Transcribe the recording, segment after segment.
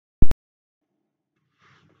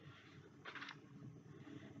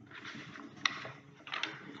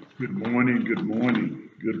Good morning, good morning,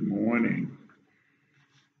 good morning.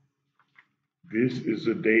 This is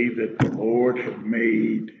a day that the Lord hath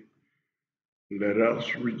made. Let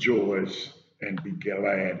us rejoice and be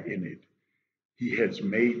glad in it. He has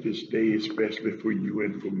made this day especially for you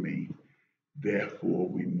and for me. Therefore,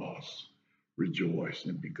 we must rejoice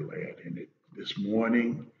and be glad in it. This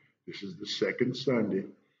morning, this is the second Sunday.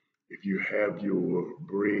 If you have your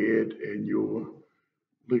bread and your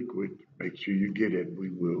liquid, make sure you get it.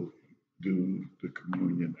 We will do the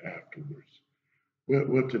communion afterwards.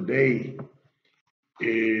 Well, today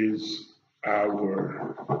is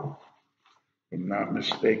our, if I'm not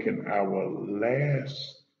mistaken, our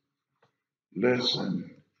last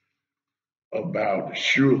lesson about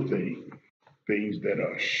sure things that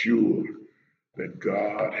are sure that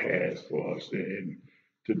God has for us. And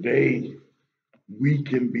today we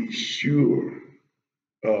can be sure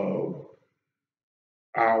of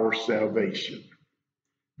our salvation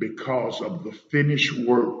because of the finished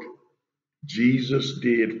work Jesus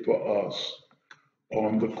did for us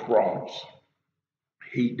on the cross.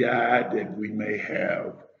 He died that we may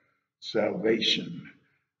have salvation.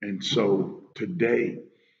 And so today,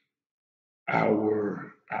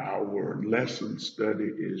 our lesson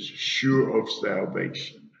study is sure of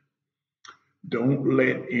salvation. Don't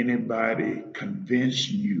let anybody convince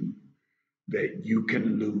you that you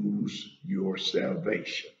can lose your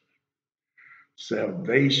salvation.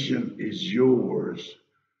 Salvation is yours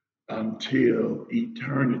until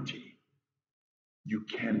eternity. You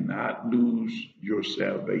cannot lose your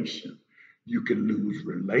salvation. You can lose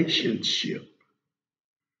relationship,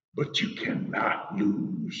 but you cannot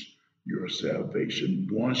lose your salvation.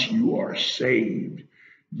 Once you are saved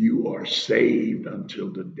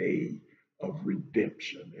until the day of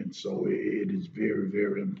redemption. And so it is very,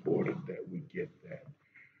 very important that we get that.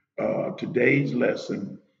 Today's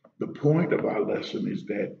lesson, the point of our lesson is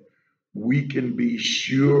that we can be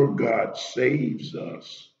sure God saves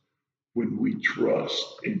us when we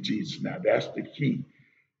trust in Jesus. Now, that's the key.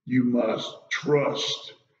 You must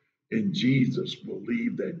trust in Jesus,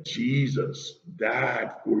 believe that Jesus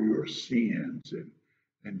died for your sins.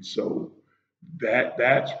 And so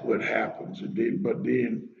that's what happens. But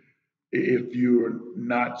then if you're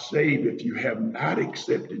not saved, if you have not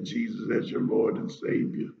accepted Jesus as your Lord and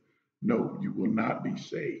Savior, no, you will not be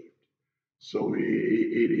saved. So it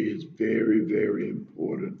is very, very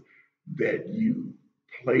important that you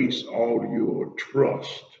place all your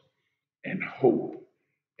trust and hope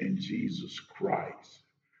in Jesus Christ.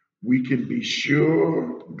 We can be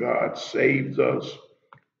sure God saves us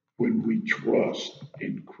when we trust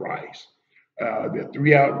in Christ. There are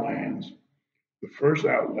three outlines. The first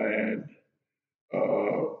outline,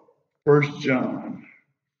 uh, 1 John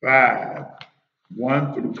 5,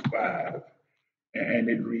 1 through 5, and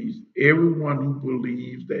it reads, everyone who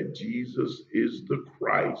believes that Jesus is the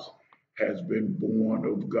Christ has been born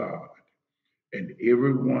of God. And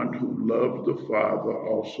everyone who loves the Father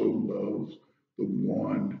also loves the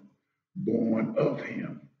one born of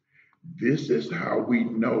him. This is how we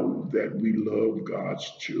know that we love God's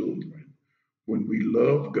children, when we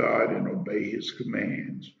love God and obey his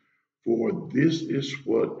commands. For this is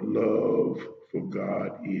what love for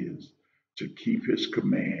God is, to keep his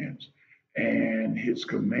commands. And his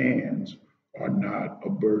commands are not a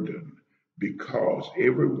burden, because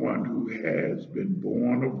everyone who has been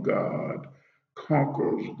born of God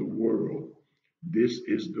conquers the world. This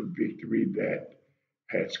is the victory that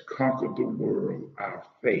has conquered the world, our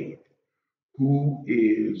faith. Who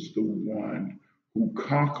is the one who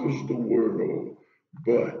conquers the world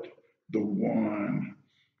but the one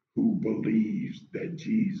who believes that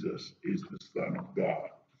Jesus is the Son of God?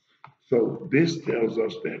 So this tells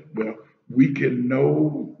us that, well, we can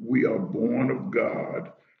know we are born of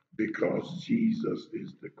God because Jesus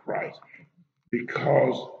is the Christ,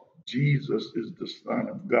 because Jesus is the Son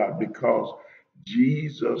of God, because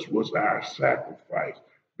Jesus was our sacrifice,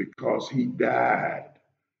 because he died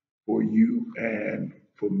for you and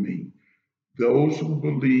for me. Those who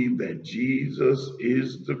believe that Jesus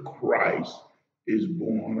is the Christ is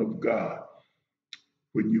born of God.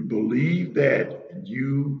 When you believe that,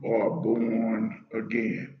 you are born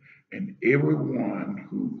again. And everyone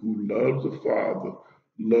who loves the Father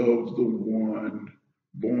loves the one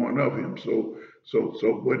born of him. So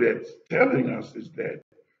what that's telling us is that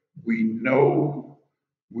we know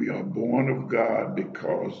we are born of God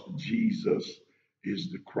because Jesus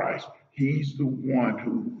is the Christ. He's the one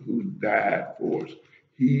who died for us.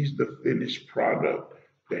 He's the finished product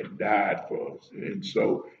that died for us. And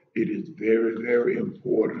so it is very, very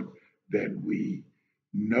important that we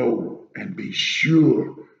know and be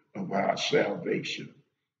sure of our salvation.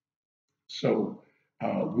 So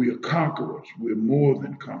We are conquerors. We're more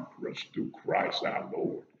than conquerors through Christ our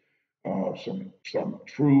Lord. Some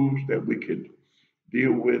truths that we could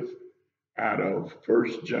deal with out of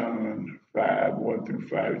 1 John 5, 1 through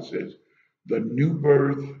 5. It says, the new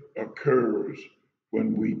birth occurs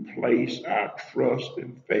when we place our trust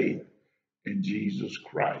and faith in Jesus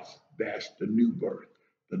Christ. That's the new birth.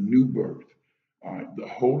 The new birth. The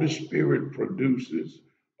Holy Spirit produces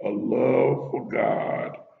a love for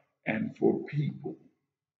God and for people.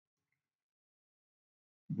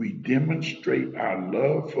 We demonstrate our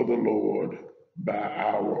love for the Lord by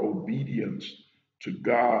our obedience to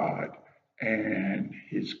God and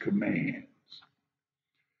his commands.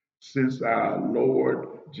 Since our Lord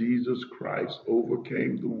Jesus Christ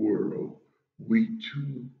overcame the world, we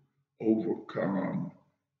too overcome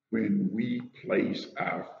when we place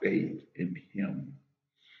our faith in him.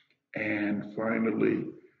 And finally,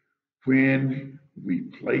 when we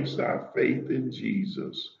place our faith in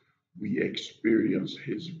Jesus, we experience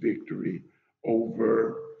his victory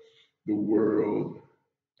over the world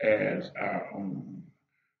as our own.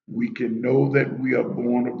 We can know that we are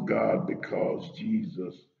born of God because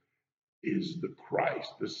Jesus is the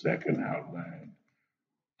Christ. The second outline,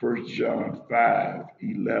 1 John 5,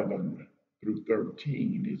 11 through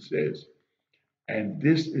 13, it says, and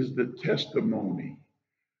this is the testimony: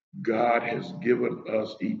 God has given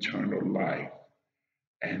us eternal life,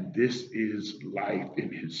 and this is life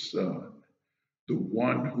in his Son. The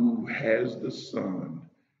one who has the Son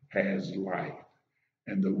has life,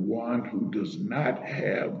 and the one who does not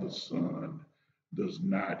have the Son does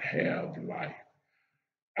not have life.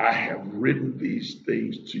 I have written these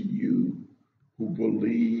things to you who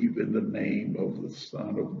believe in the name of the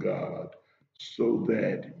Son of God, so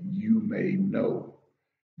that you may know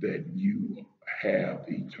that you have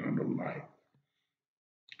eternal life.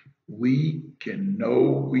 We can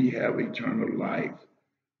know we have eternal life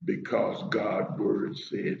because God's word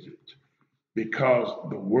says it. Because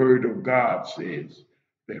the word of God says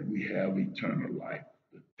that we have eternal life.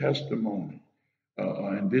 The testimony,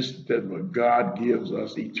 and this is that God gives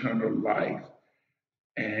us eternal life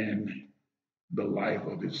and the life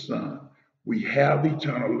of his Son. We have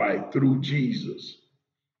eternal life through Jesus,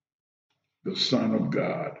 the Son of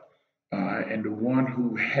God. And the one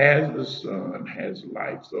who has the Son has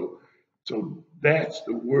life. So that's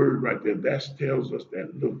the word right there. That tells us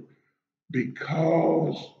that, look,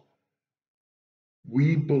 because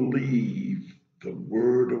we believe the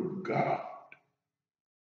word of God,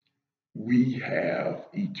 we have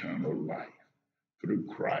eternal life through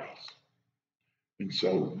Christ. And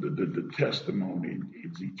so the testimony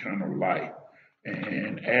is eternal life.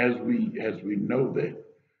 And as we know that,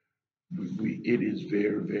 it is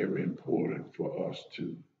very, very important for us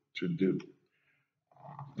to do.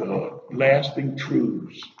 The lasting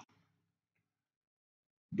truths.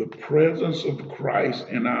 The presence of Christ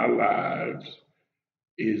in our lives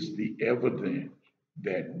is the evidence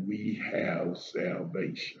that we have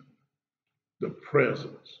salvation. The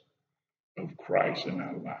presence of Christ in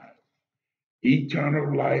our lives.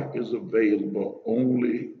 Eternal life is available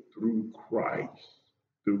only through Christ,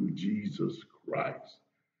 through Jesus Christ.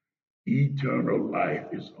 Eternal life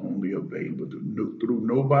is only available through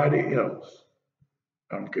nobody else.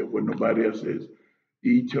 I don't care what nobody else says.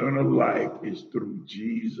 Eternal life is through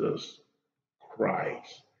Jesus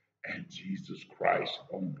Christ and Jesus Christ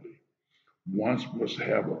only. One must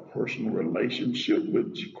have a personal relationship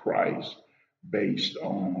with Christ based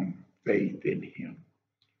on faith in him.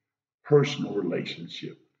 Personal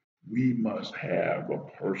relationship. We must have a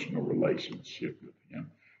personal relationship with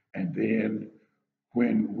him. And then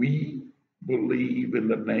when we believe in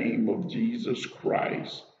the name of Jesus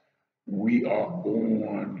Christ, we are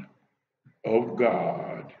born of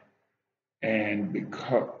God and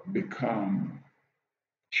become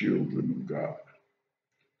children of God.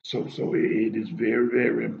 So it is very,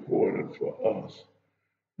 very important for us.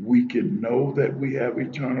 We can know that we have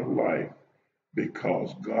eternal life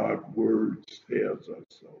because God's word tells us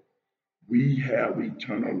so. We have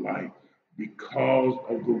eternal life because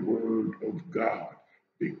of the word of God,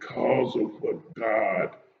 because of what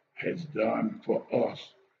God has done for us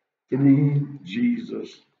through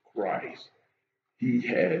Jesus Christ. He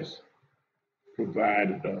has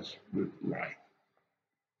provided us with life.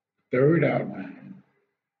 Third outline,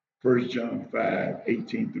 1 John 5,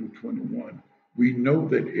 18 through 21. We know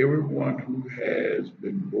that everyone who has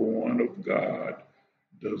been born of God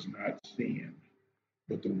does not sin,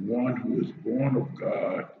 but the one who is born of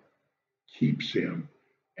God keeps him,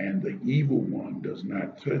 and the evil one does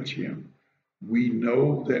not touch him. We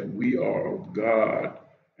know that we are of God,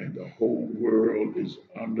 and the whole world is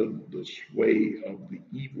under the sway of the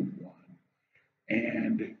evil one.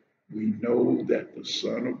 And we know that the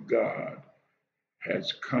Son of God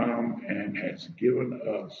has come and has given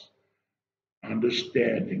us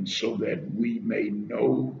understanding so that we may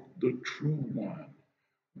know the true one.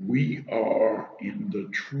 We are in the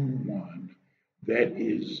true one, that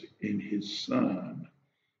is in his Son,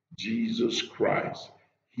 Jesus Christ.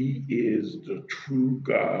 He is the true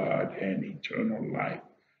God and eternal life.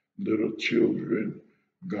 Little children,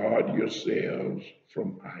 guard yourselves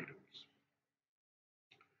from idols.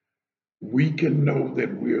 We can know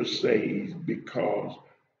that we're saved because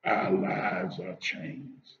our lives are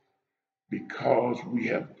changed, because we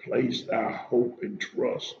have placed our hope and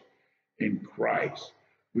trust in Christ.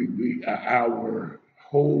 Our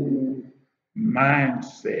whole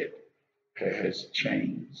mindset has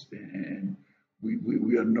changed, and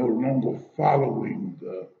we are no longer following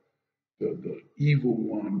the evil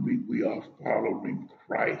one. We are following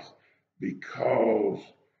Christ because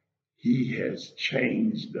he has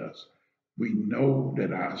changed us. We know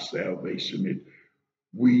that our salvation is,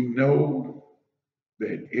 we know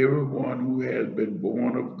that everyone who has been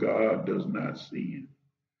born of God does not sin,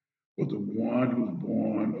 but the one who's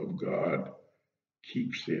born of God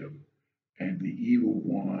keeps him, and the evil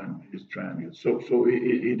one is trying to. So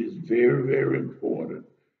it is very, very important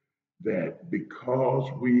that because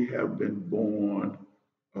we have been born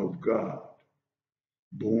of God,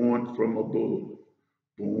 born from above,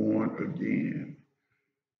 born again,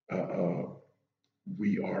 uh, uh,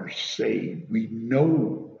 we are saved. We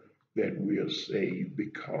know that we are saved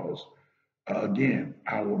because, again,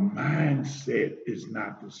 our mindset is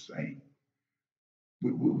not the same.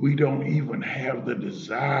 We don't even have the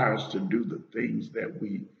desires to do the things that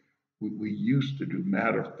we used to do.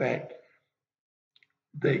 Matter of fact,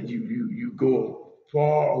 that you go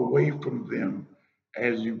far away from them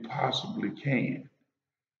as you possibly can.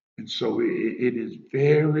 And so it is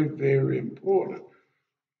very, very important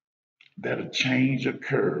that a change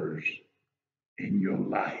occurs in your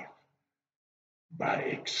life by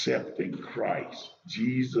accepting Christ,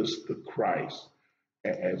 Jesus the Christ,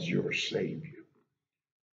 as your Savior.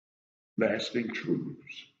 Lasting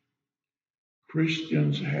truths.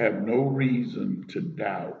 Christians have no reason to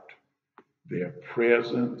doubt their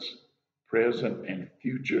present and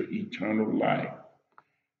future eternal life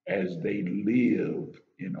as they live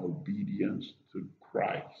in obedience to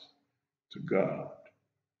Christ, to God.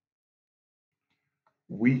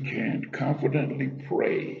 We can confidently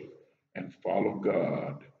pray and follow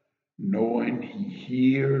God, knowing He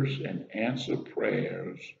hears and answers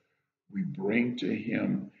prayers we bring to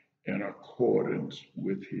Him in accordance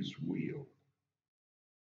with His will.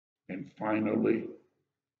 And finally,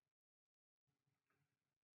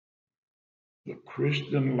 the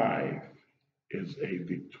Christian life is a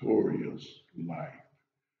victorious life.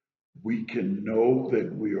 We can know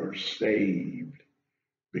that we are saved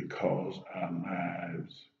because our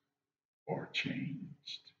lives are changed.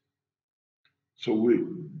 So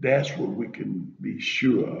that's what we can be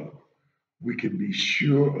sure of. We can be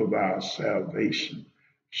sure of our salvation,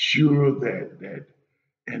 sure that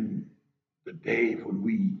in the day when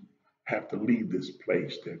we have to leave this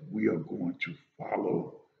place, that we are going to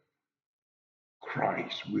follow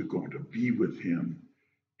Christ. We're going to be with him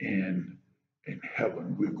in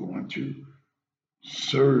heaven. We're going to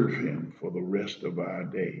serve him for the rest of our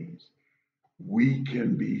days. We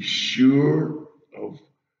can be sure of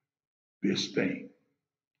this thing.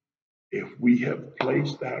 If we have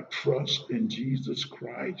placed our trust in Jesus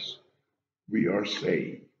Christ, we are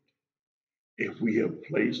saved. If we have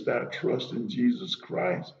placed our trust in Jesus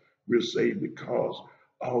Christ, we're saved because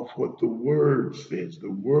of what the Word says.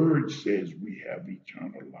 The Word says we have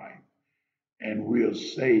eternal life, and we are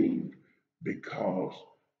saved because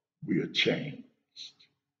we are changed.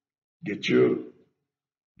 Get your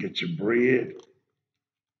bread,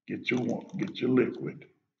 get your liquid,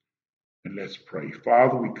 and let's pray.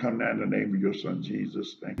 Father, we come now in the name of your Son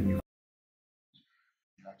Jesus. Thank you.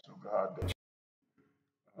 Ask, oh God, that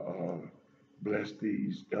bless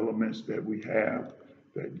these elements that we have,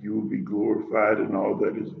 that you will be glorified in all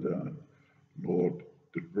that is done. Lord,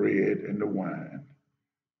 the bread and the wine,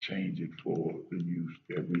 change it for the use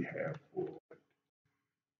that we have for it.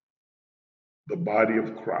 The body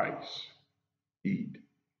of Christ, eat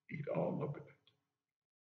all of it.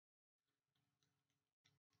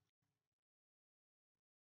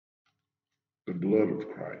 The blood of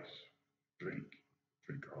Christ, drink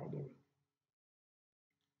all of it.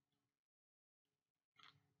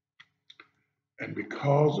 And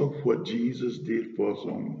because of what Jesus did for us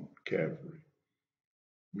on Calvary,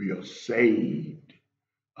 we are saved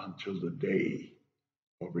until the day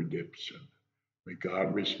of redemption. May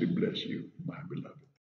God richly bless you, my beloved.